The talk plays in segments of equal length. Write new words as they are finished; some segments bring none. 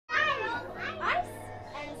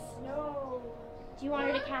Do you want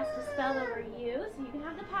her to cast a spell over you so you can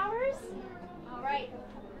have the powers? All right.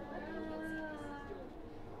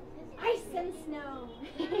 Ice and snow.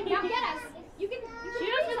 Now get us. You can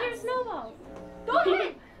Shoot us with your snowballs. Go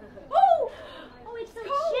ahead. Oh! Oh, it's so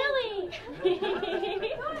cold. chilly.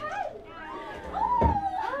 Go ahead.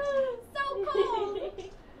 Oh, so cold.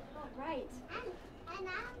 All right.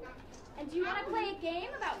 And do you want to play a game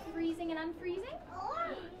about freezing and unfreezing?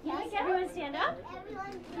 Yes, everyone stand up.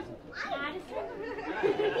 Madison.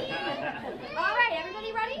 All right,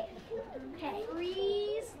 everybody ready? Okay.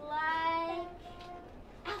 Freeze like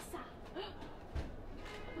Elsa.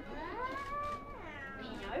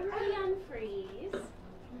 Now everybody unfreeze.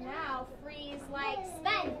 Now freeze like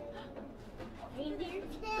Sven. Reindeer.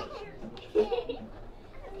 Okay.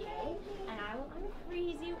 And I will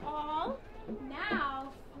unfreeze you all.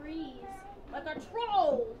 Now freeze like a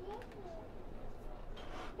troll.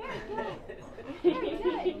 Very good.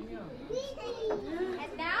 Very good.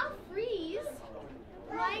 And now freeze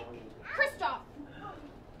like Kristoff.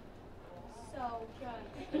 So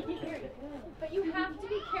good. Very good. But you have to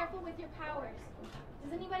be careful with your powers.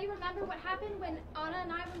 Does anybody remember what happened when Anna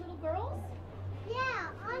and I were little girls? Yeah,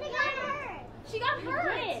 Anna got hurt. She got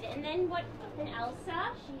hurt. Did. And then what? Then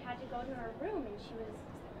Elsa, she had to go to her room and she was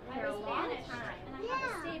there a long Spanish, time. and I had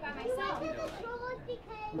to stay by myself. We went to the trolls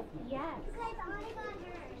because Yes. Anna got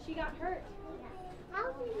hurt. She got hurt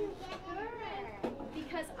How did you get hurt?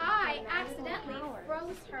 because I accidentally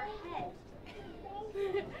froze her head.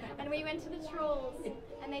 And we went to the trolls,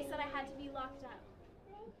 and they said I had to be locked up.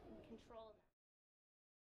 Control them.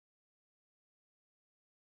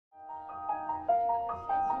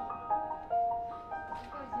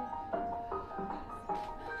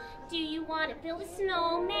 Do you want to build a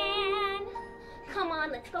snowman? Come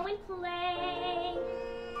on, let's go and play.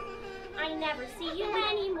 I never see you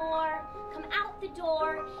anymore. Come out the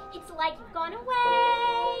door. It's like you've gone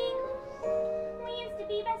away. We used to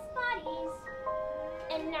be best buddies,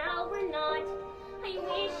 and now we're not. I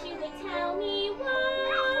wish you would tell me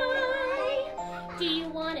why. Do you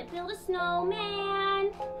want to build a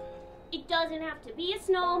snowman? It doesn't have to be a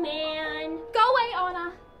snowman. Go away,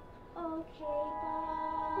 Anna. Okay,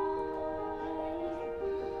 bye.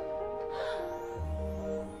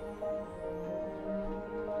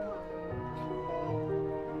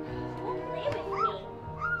 Don't play with me.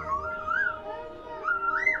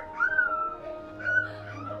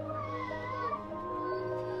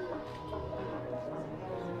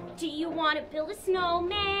 Do you want to build a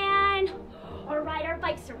snowman? Or ride our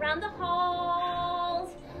bikes around the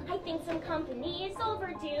halls? I think some company is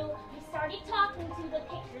overdue. I started talking to the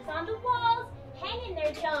pictures on the walls. Hang in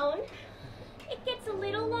there, Joan. It gets a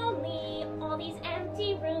little lonely, all these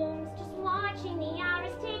empty rooms, just watching the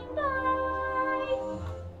hours tick by.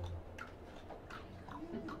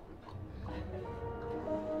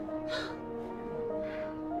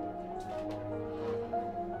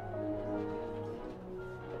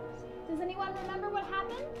 Does anyone remember what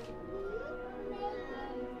happened?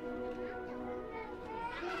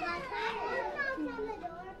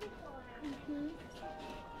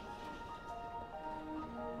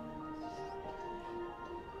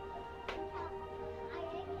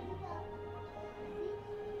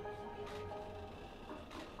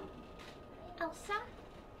 Elsa,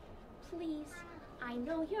 please, I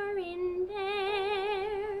know you're in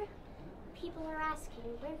there. People are asking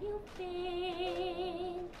where you've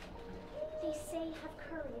been. They say have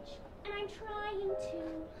courage, and I'm trying to.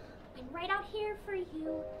 I'm right out here for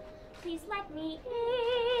you. Please let me in.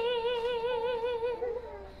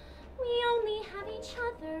 We only have each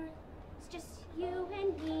other. It's just you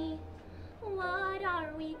and me. What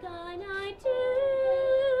are we gonna do?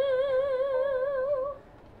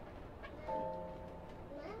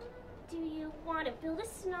 Do you want to build a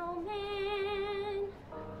snowman?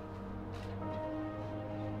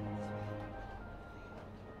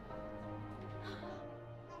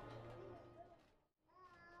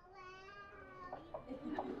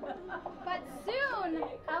 But soon,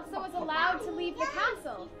 Elsa was allowed to leave the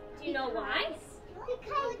castle. Do you know why?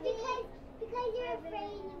 Because you're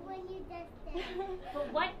afraid when you just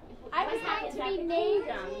But what? I what was going happens to at be the named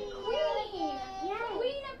kingdom? Queen. Yes.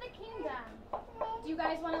 Queen of the kingdom. Do you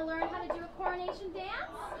guys want to learn how to do a coronation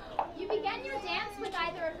dance? You begin your dance with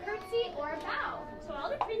either a curtsy or a bow. So all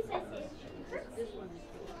the princesses should curtsy.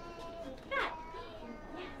 That.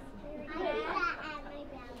 Yes. Very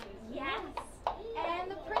good. Yes.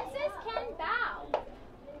 And the princess can bow.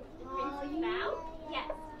 Princess bow?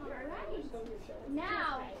 Yes. You're right.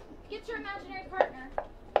 Now, get your imaginary partner.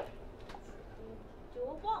 Do a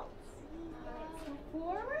waltz. So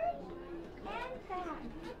forward and back.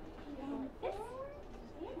 And this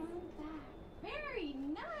and back. Very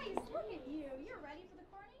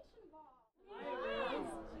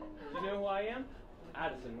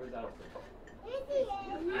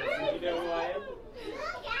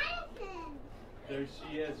There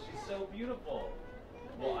she is. She's so beautiful.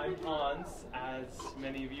 Well, I'm Hans, as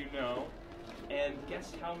many of you know. And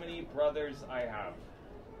guess how many brothers I have?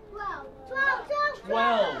 12.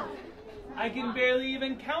 12! I can barely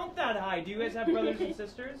even count that high. Do you guys have brothers and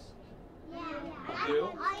sisters? Yeah. You do?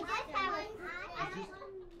 I just have one.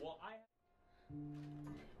 Well,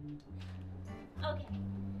 Okay,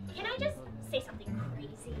 can I just say something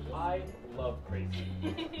crazy? I love crazy.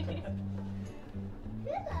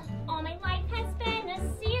 All my life has been a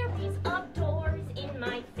series of doors in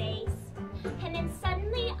my face, and then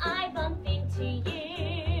suddenly I bump into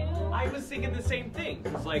you. I was thinking the same thing.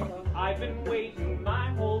 It's like, I've been waiting my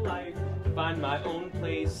whole life to find my own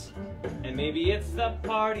place. And maybe it's the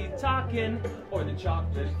party talking or the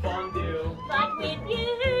chocolate fondue. But with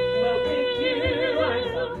you,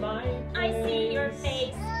 I love my I see your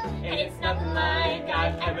face, and it's nothing like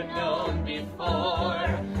I've ever known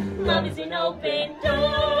before. Love is an open door.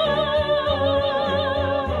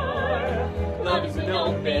 Love is an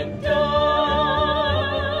open door.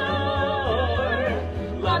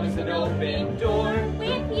 Love is an open door.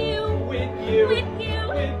 With you, With you, with you,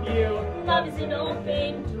 with you. love is an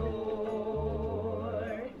open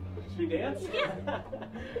door. Should we dance?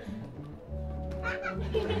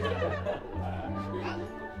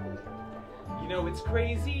 You know it's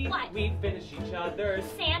crazy. What? We finish each other's.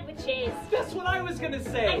 Sandwiches. That's what I was gonna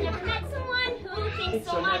say. I've never met someone who thinks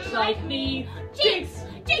so much like me. Jinx!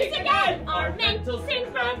 Jinx again! Our mental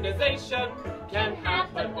synchronization can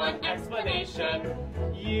have but one explanation.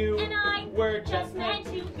 You And I were just meant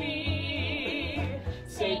to be.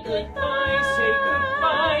 Say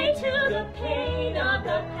goodbye to the pain of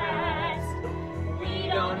the past. We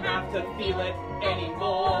don't have to feel it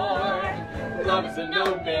anymore. Love is an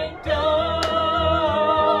open door.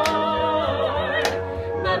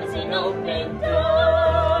 Love is an open door.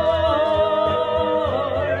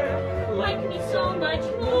 Life can be so much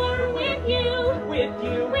more with you. With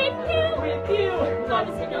you. With you. With you. Love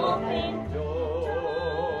is an open door.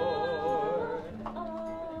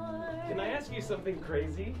 Can I ask you something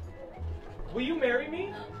crazy? Will you marry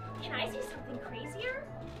me? Can I say something crazier?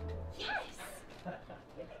 Yes!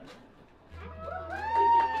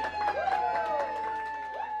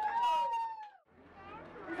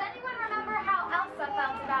 Does anyone remember how Elsa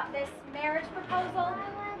felt about this marriage proposal?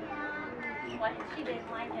 What if she didn't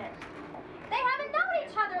like it? They haven't known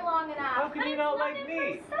each other long enough. How can you not like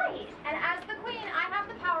me? Sight. And as the queen, I have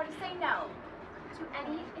the power to say no to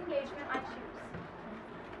any engagement I choose.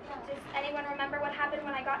 Does anyone remember what happened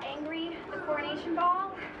when I got angry at the coronation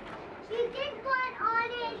ball? You just want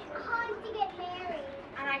honest Hans to get married.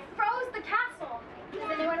 And I froze the castle.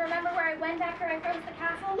 Does anyone remember where I went after I froze the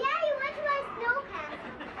castle? Yeah, you went to my snow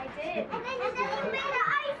castle. I did. And then you made an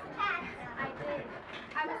ice castle. I did.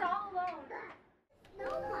 I was all alone.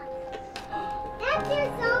 Snow monster. That's your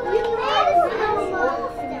song. You made a snow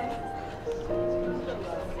monster.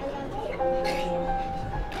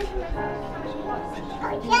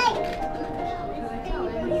 Okay.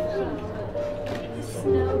 The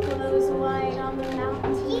snow glows white on the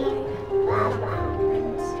mountain tonight.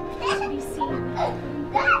 To be seen.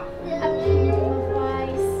 A kingdom of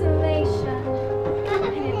isolation.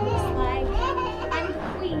 And it looks like I'm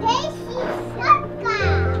queen.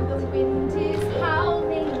 The wind is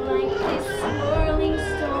howling like this swirling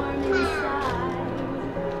storm inside.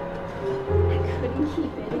 I couldn't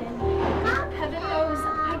keep it in. Heaven knows I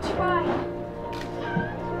tried.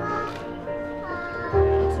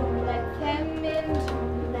 Don't let them in,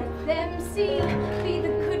 don't let them see. Be the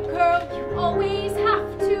good girl you always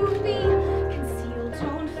have to be. Conceal,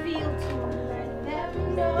 don't feel, don't let them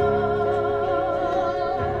know.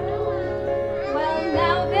 Well,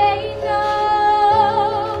 now they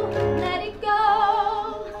know. Let it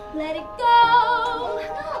go, let it go.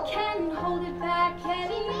 Can't hold it back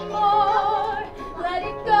anymore. Let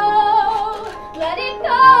it go, let it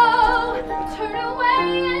go. Turn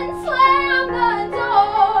away and slam the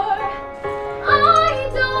door. I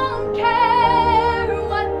don't care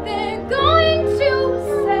what they're going to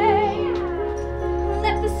say.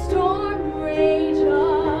 Let the storm rage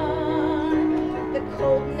on. The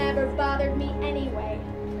cold never bothered me anyway.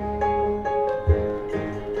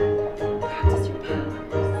 Practice your powers.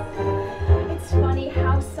 It's funny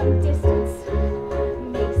how some distance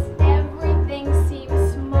makes everything seem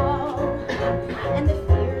small. And the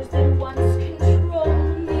fears that once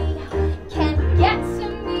controlled me can't get to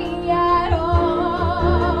me at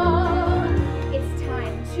all. It's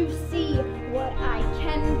time to see what I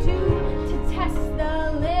can do to test the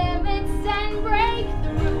limits and break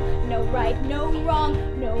through. No right, no wrong,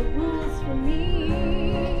 no rules for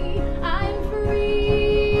me. I'm free.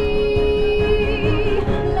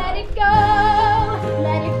 Let it go,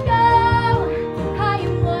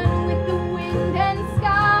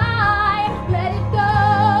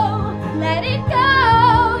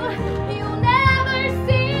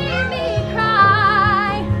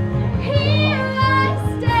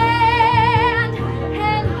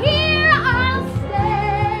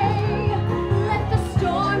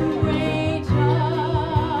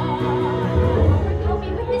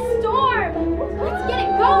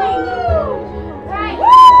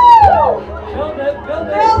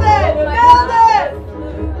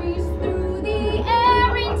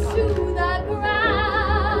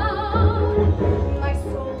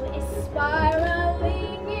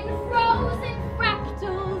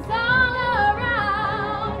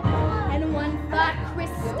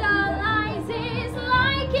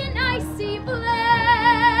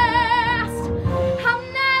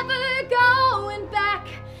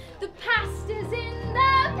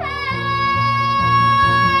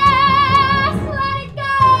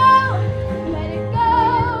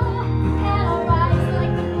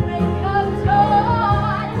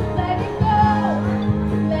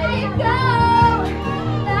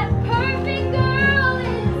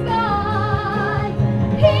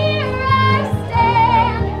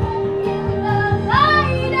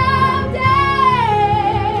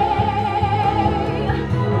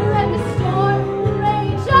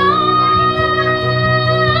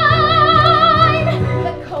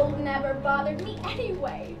 bothered me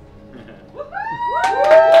anyway.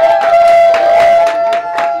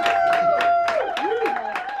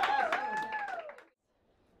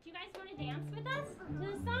 Do you guys want to dance with us to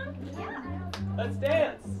this song? Yeah. Let's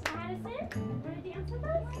dance. Addison, want to dance with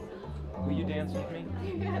us? Will you dance with me? Do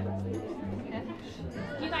you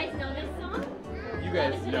guys know this song? You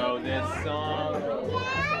guys know this song.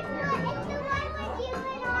 Yeah, it's the one with you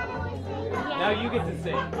and Anna was singing. Now you get to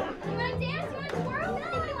sing. You want to dance? You want to twirl?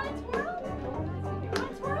 Anybody want to twirl? You want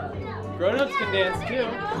to twirl? Grown-ups can dance There too. you go.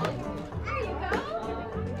 There you go.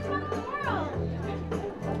 Twirl.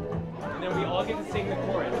 And then we all get to sing the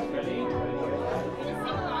chorus. Ready? Sing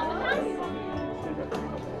along with us?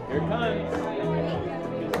 Here it comes.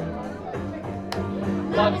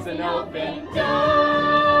 Love is an open door.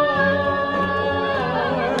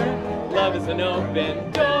 Love is an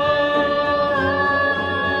open door.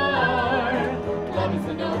 Love is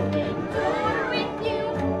an open door. With you,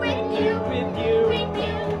 with you, With you. with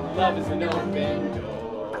you. Love is an open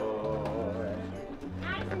door.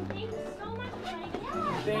 Addison, thank you so much for playing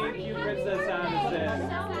us. Thank you, Princess Addison.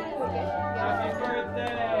 Happy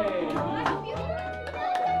birthday.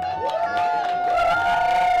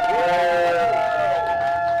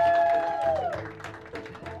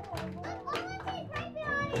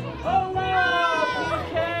 Oh wow!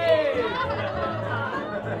 Okay!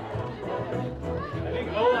 I think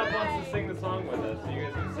Olaf wants to sing the song with us. So you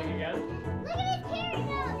guys gonna sing again? Look at his hair,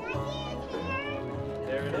 though. I see his hair.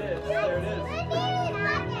 There it is. There it is.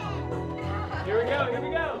 Here we go. Here we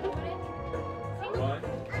go. 1,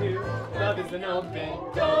 2. Love is an open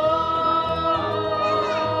door.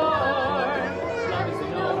 Love is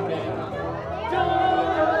an open door.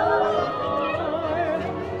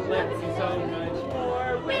 Let's see so much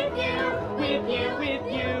more with you, with you, with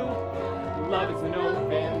you. Love is an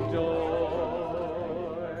open door.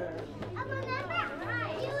 I remember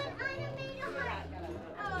you and Anna made a heart.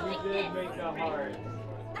 We did make a heart.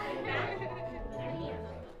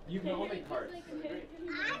 You can all make hearts. I'm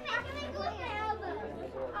not gonna go there.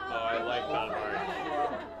 Oh, I like that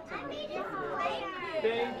heart. I made a heart.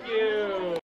 Thank you.